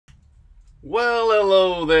Well,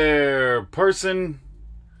 hello there, person.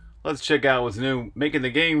 Let's check out what's new. Making the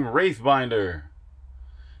game Wraithbinder.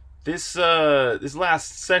 This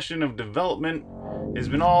last session of development has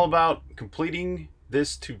been all about completing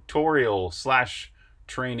this tutorial slash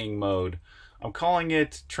training mode. I'm calling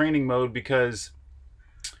it training mode because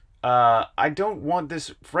I don't want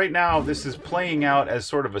this right now. This is playing out as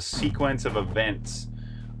sort of a sequence of events.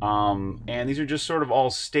 And these are just sort of all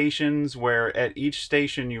stations where at each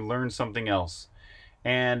station you learn something else.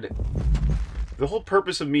 And the whole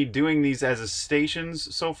purpose of me doing these as a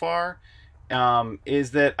stations so far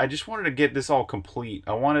is that I just wanted to get this all complete.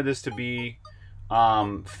 I wanted this to be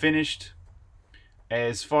finished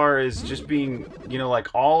as far as just being, you know, like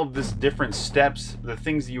all of this different steps, the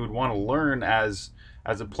things you would want to learn as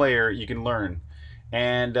a player, you can learn.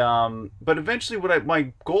 And but eventually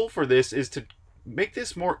my goal for this is to make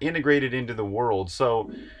this more integrated into the world. So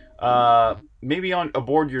maybe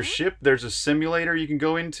aboard your ship there's a simulator you can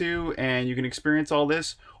go into and you can experience all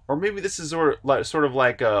this, or maybe this is sort of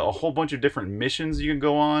like a whole bunch of different missions you can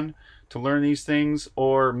go on to learn these things.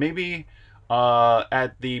 Or maybe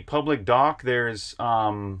at the public dock there's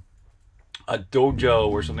a dojo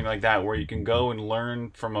or something like that where you can go and learn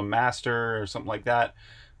from a master or something like that.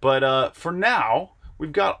 But for now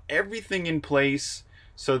we've got everything in place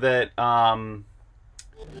so that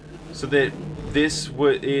this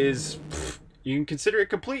is, you can consider it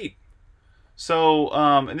complete. So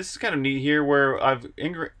and this is kind of neat here, where I've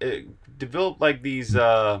developed like these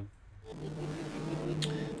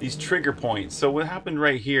trigger points. So what happened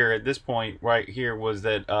right here at this point right here was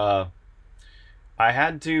that I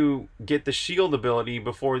had to get the shield ability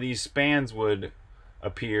before these spans would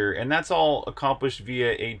appear, and that's all accomplished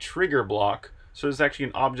via a trigger block. So there's actually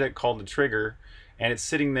an object called the trigger, and it's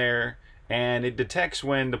sitting there, and it detects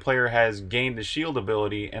when the player has gained the shield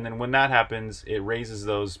ability, and then when that happens it raises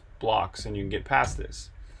those blocks and you can get past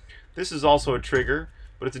this. This is also a trigger,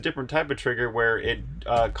 but it's a different type of trigger where it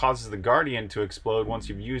causes the guardian to explode once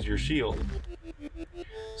you've used your shield.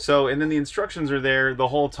 So, and then the instructions are there the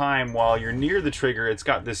whole time while you're near the trigger. It's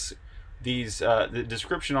got the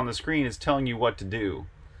description on the screen is telling you what to do.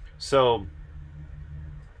 So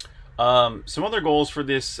some other goals for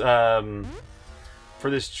this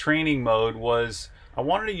training mode was I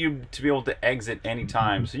wanted you to be able to exit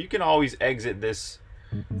anytime. So you can always exit this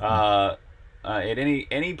at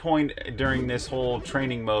any point during this whole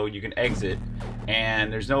training mode. You can exit,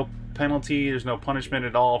 and there's no penalty, there's no punishment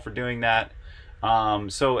at all for doing that.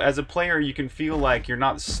 So as a player you can feel like you're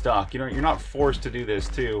not stuck, you're not forced to do this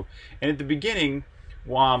too. And at the beginning,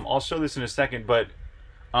 I'll show this in a second, but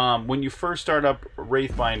when you first start up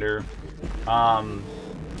Wraithbinder,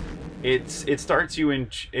 it starts you in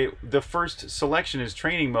the first selection is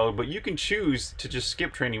training mode, but you can choose to just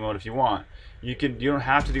skip training mode if you want. You don't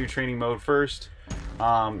have to do training mode first.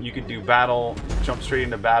 You can do battle, jump straight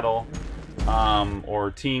into battle,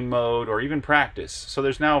 or team mode, or even practice. So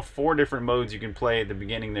there's now 4 different modes you can play at the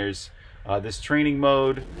beginning. There's this training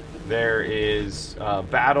mode, there is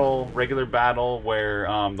battle, regular battle, where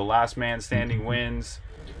the last man standing wins,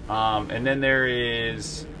 and then there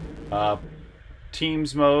is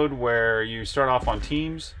teams mode where you start off on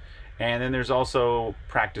teams, and then there's also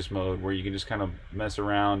practice mode where you can just kind of mess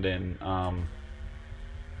around and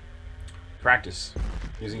practice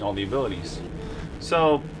using all the abilities.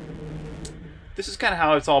 So this is kind of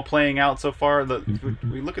how it's all playing out so far.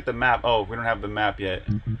 We look at the map. Oh, we don't have the map yet.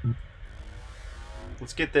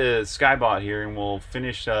 Let's get the Skybot here and we'll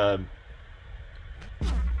finish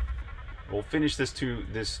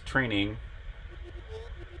this training.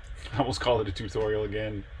 I almost called it a tutorial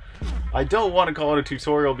again. I don't want to call it a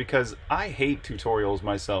tutorial because I hate tutorials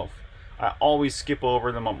myself. I always skip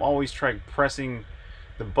over them. I'm always pressing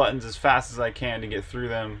the buttons as fast as I can to get through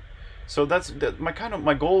them. So that's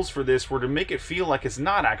my goals for this were to make it feel like it's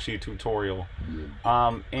not actually a tutorial.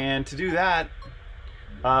 And to do that,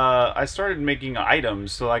 I started making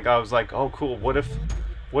items. So like I was like, oh cool, what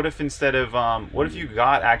if instead of what if you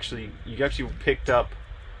actually picked up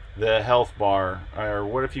the health bar, or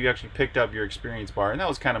what if you actually picked up your experience bar? And that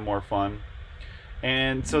was kind of more fun.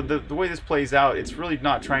 And so the way this plays out, it's really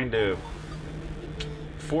not trying to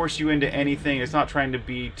force you into anything. It's not trying to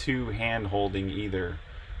be too hand-holding either.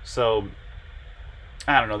 So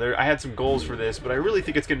I don't know, I had some goals for this, but I really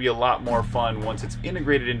think it's going to be a lot more fun once it's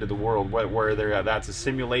integrated into the world, whether that's a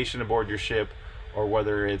simulation aboard your ship or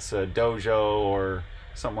whether it's a dojo or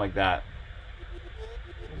something like that.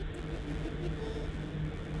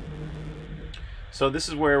 So this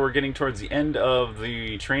is where we're getting towards the end of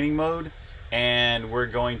the training mode, and we're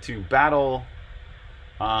going to battle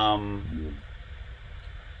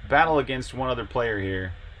against one other player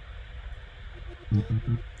here. Ooh,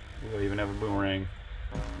 I even have a boomerang.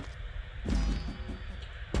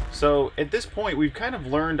 So at this point, we've kind of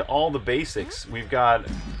learned all the basics. We've got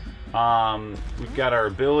our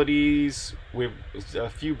abilities. We've a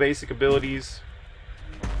few basic abilities.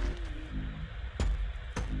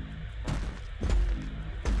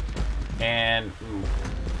 And ooh.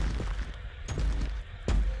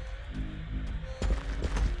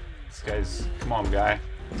 This guy's, come on, guy.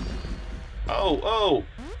 Oh.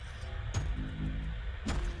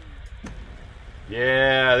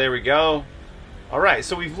 Yeah, there we go. All right,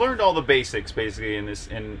 so we've learned all the basics basically in this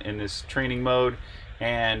this training mode,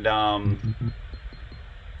 and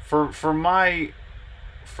for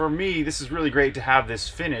me, this is really great to have this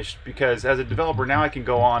finished, because as a developer now I can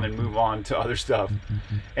go on and move on to other stuff,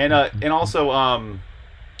 and also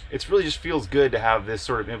it's really just feels good to have this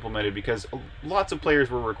sort of implemented, because lots of players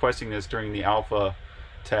were requesting this during the alpha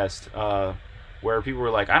test, where people were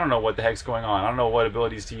like, I don't know what the heck's going on, I don't know what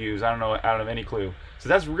abilities to use, I don't have any clue. So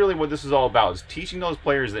that's really what this is all about, is teaching those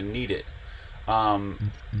players that need it. And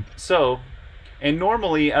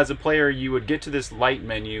normally as a player you would get to this light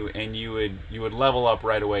menu and you would level up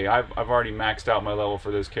right away. I've already maxed out my level for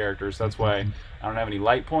those characters, that's why I don't have any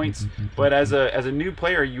light points. But as a new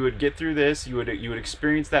player, you would get through this, you would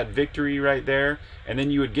experience that victory right there, and then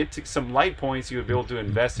you would get to some light points. You would be able to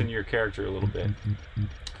invest in your character a little bit.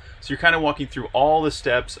 So you're kind of walking through all the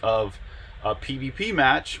steps of a PvP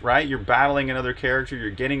match, right? You're battling another character,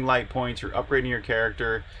 you're getting light points, you're upgrading your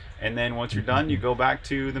character, and then once you're done, you go back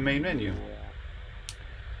to the main menu.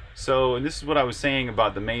 So, and this is what I was saying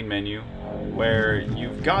about the main menu, where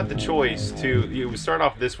you've got the choice to, you would start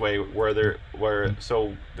off this way,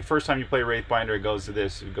 so the first time you play Wraithbinder, it goes to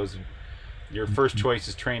this, your first choice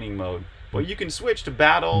is training mode. Well, you can switch to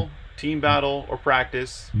battle, team battle, or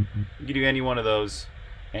practice. You can do any one of those,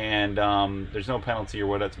 and there's no penalty or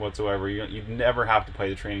whatsoever. You never have to play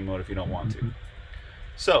the training mode if you don't want to.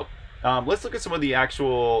 So, let's look at some of the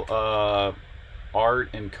actual art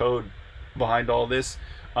and code behind all this.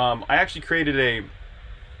 I actually created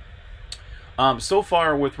so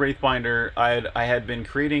far with Wraithbinder, I had been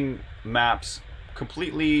creating maps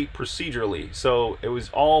completely procedurally. So it was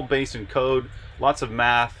all based in code, lots of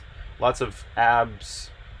math, lots of abs,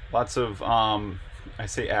 lots of, I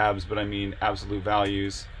say abs, but I mean absolute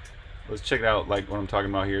values. Let's check it out, like what I'm talking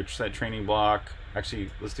about here. Set training block. Actually,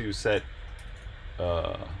 let's do set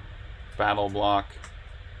battle block.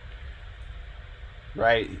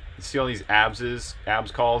 Right, you see all these abs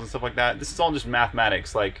calls and stuff like that. This is all just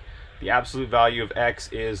mathematics, like the absolute value of x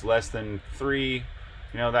is less than 3, you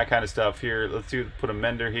know, that kind of stuff. Here, let's put a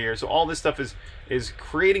mender here. So all this stuff is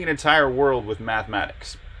creating an entire world with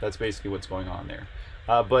mathematics. That's basically what's going on there.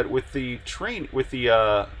 But with the training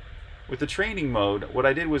mode, what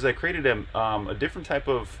I did was I created a different type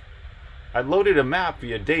of, I loaded a map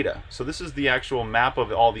via data. So this is the actual map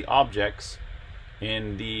of all the objects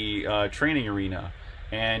in the training arena.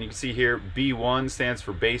 And you can see here B1 stands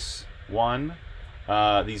for base 1.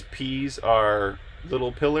 These P's are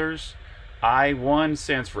little pillars. I1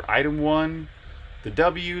 stands for item 1. The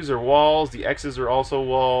W's are walls. The X's are also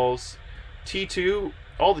walls. T2,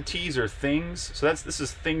 all the T's are things. So this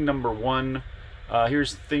is thing number 1.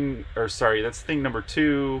 That's thing number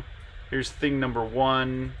 2. Here's thing number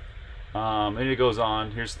 1. And it goes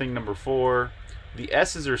on. Here's thing number 4. The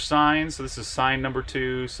S's are signs, so this is sign number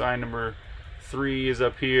 2, sign number 3 is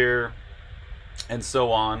up here, and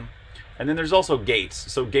so on. And then there's also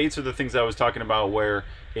gates. So gates are the things I was talking about, where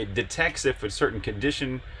it detects if a certain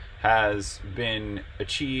condition has been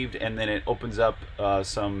achieved, and then it opens up a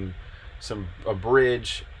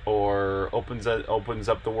bridge, or opens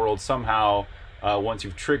up the world somehow once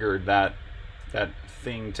you've triggered that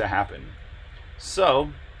thing to happen.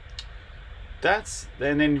 So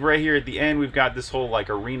and then right here at the end we've got this whole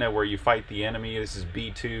like arena where you fight the enemy. This is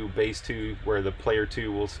B2, base 2, where the player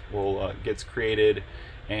 2 gets created.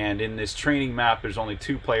 And in this training map there's only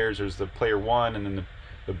 2 players. There's the player 1 and then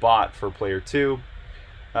the bot for player 2.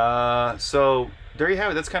 So there you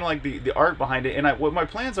have it. That's kind of like the art behind it. And what my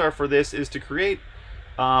plans are for this is to create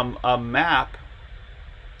a map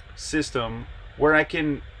system where I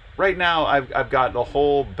can, right now I've got the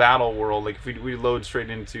whole battle world. Like if we load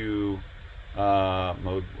straight into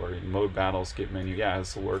mode battle, skip menu, yeah,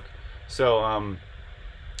 this will work. So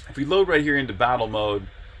if we load right here into battle mode,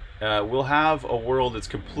 we'll have a world that's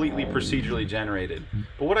completely procedurally generated.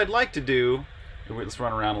 But what I'd like to do, let's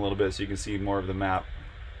run around a little bit so you can see more of the map.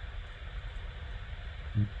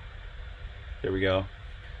 There we go.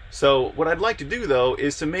 So what I'd like to do though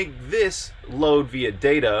is to make this load via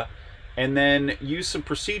data, and then use some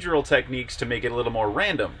procedural techniques to make it a little more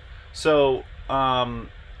random. So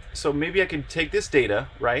so maybe I can take this data,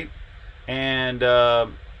 right, and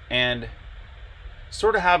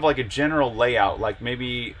sort of have like a general layout. Like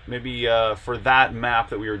maybe for that map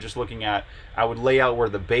that we were just looking at, I would lay out where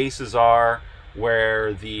the bases are,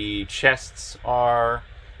 where the chests are,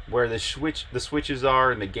 where the switches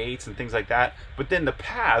are, and the gates and things like that. But then the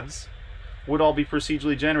paths would all be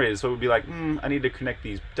procedurally generated. So it would be like, I need to connect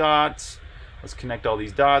these dots. Let's connect all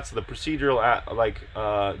these dots. So the procedural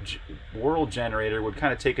world generator would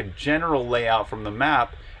kind of take a general layout from the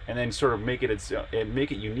map and then sort of make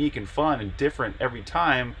it unique and fun and different every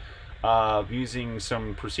time, using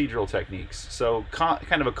some procedural techniques. So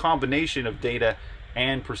kind of a combination of data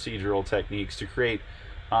and procedural techniques to create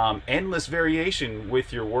endless variation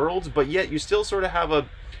with your worlds, but yet you still sort of have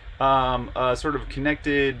a sort of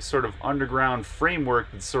connected sort of underground framework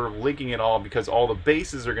that's sort of linking it all, because all the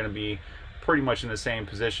bases are going to be pretty much in the same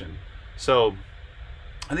position. So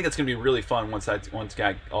I think it's going to be really fun once that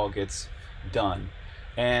all gets done.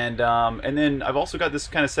 And then I've also got this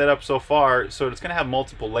kind of set up so far, so it's going to have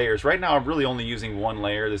multiple layers. Right now I'm really only using one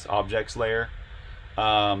layer, this objects layer.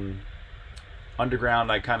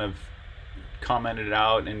 Underground, I kind of commented it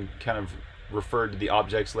out and kind of referred to the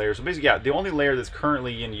objects layer. So basically, yeah, the only layer that's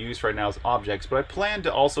currently in use right now is objects, but I plan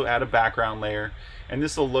to also add a background layer, and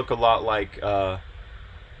this will look a lot like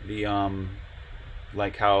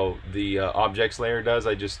like how the objects layer does.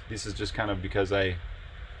 This is just kind of because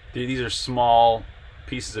these are small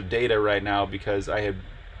pieces of data right now, because I had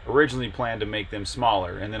originally planned to make them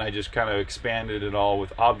smaller, and then I just kind of expanded it all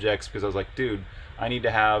with objects, because I was like, dude, I need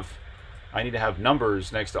to have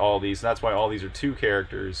numbers next to all these. That's why all these are 2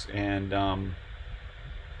 characters. And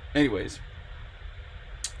anyways,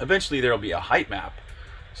 eventually there'll be a height map.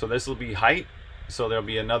 So this will be height. So there'll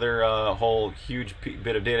be another whole huge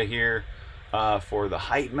bit of data here for the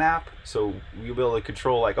height map. So you'll be able to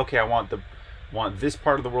control, like, okay, I want this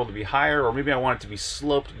part of the world to be higher, or maybe I want it to be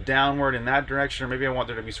sloped downward in that direction, or maybe I want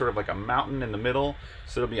there to be sort of like a mountain in the middle.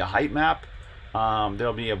 So there'll be a height map.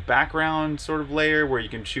 There'll be a background sort of layer where you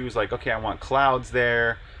can choose, like, okay, I want clouds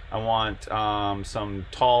there, I want some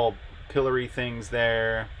tall pillory things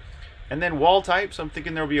there. And then wall types, I'm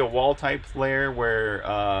thinking there'll be a wall type layer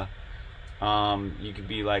where you could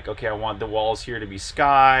be like, okay, I want the walls here to be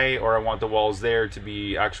sky, or I want the walls there to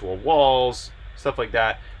be actual walls, stuff like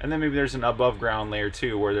that. And then maybe there's an above ground layer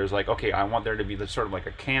too, where there's like, okay, I want there to be sort of like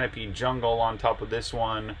a canopy jungle on top of this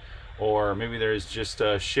one, or maybe there's just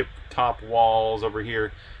ship top walls over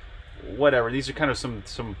here. Whatever. These are kind of some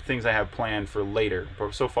things I have planned for later.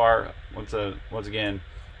 But so far, once again,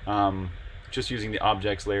 just using the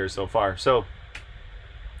objects layer so far. So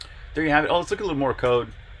there you have it. Oh, let's look at a little more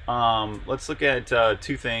code. Let's look at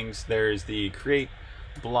 2 things. There's the create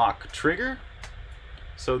block trigger.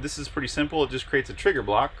 So this is pretty simple. It just creates a trigger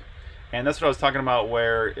block, and that's what I was talking about,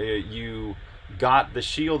 where you got the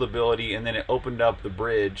shield ability and then it opened up the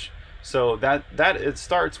bridge. So that it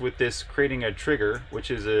starts with this creating a trigger, which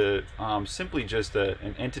is simply just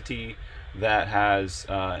an entity that has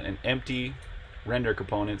an empty render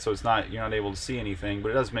component. So you're not able to see anything, but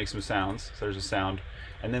it does make some sounds. So there's a sound,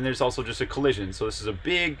 and then there's also just a collision. So this is a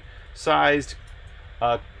big sized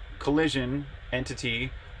collision entity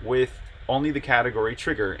with only the category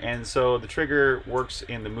trigger. And so the trigger works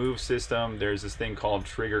in the move system. There's this thing called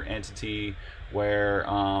trigger entity, where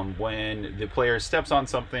when the player steps on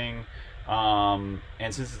something, and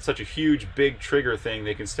since it's such a huge big trigger thing,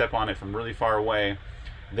 they can step on it from really far away,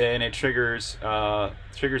 then it triggers the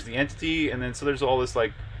entity. And then so there's all this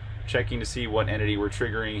like checking to see what entity we're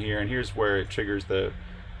triggering here, and here's where it triggers the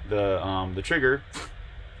trigger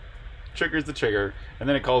triggers the trigger, and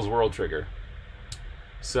then it calls world trigger.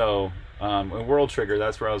 So in world trigger,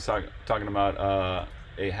 that's where I was talking about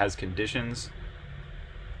it has conditions.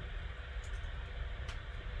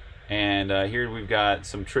 And here we've got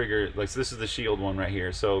some trigger, like, so this is the shield one right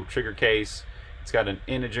here. So trigger case, it's got an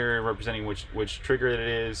integer representing which trigger it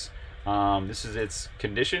is. This is its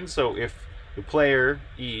condition. So if the player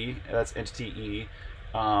E, that's entity E,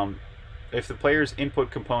 if the player's input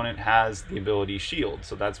component has the ability shield,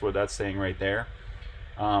 so that's what that's saying right there,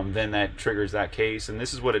 then that triggers that case. And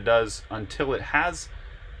this is what it does until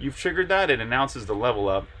you've triggered that. It announces the level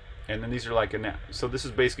up. And then these are like, so this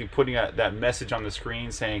is basically putting that message on the screen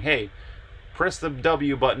saying, hey, press the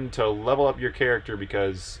W button to level up your character,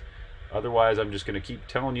 because otherwise I'm just going to keep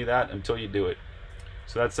telling you that until you do it.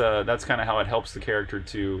 So that's kind of how it helps the character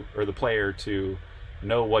or the player to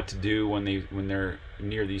know what to do when they're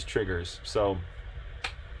near these triggers. So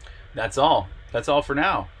that's all for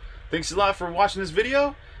now. Thanks a lot for watching this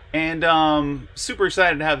video, and super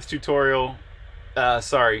excited to have this tutorial,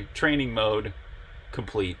 training mode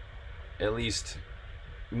complete. At least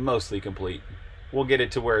mostly complete. We'll get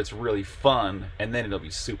it to where it's really fun, and then it'll be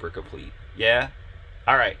super complete. Yeah?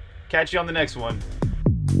 Alright, catch you on the next one.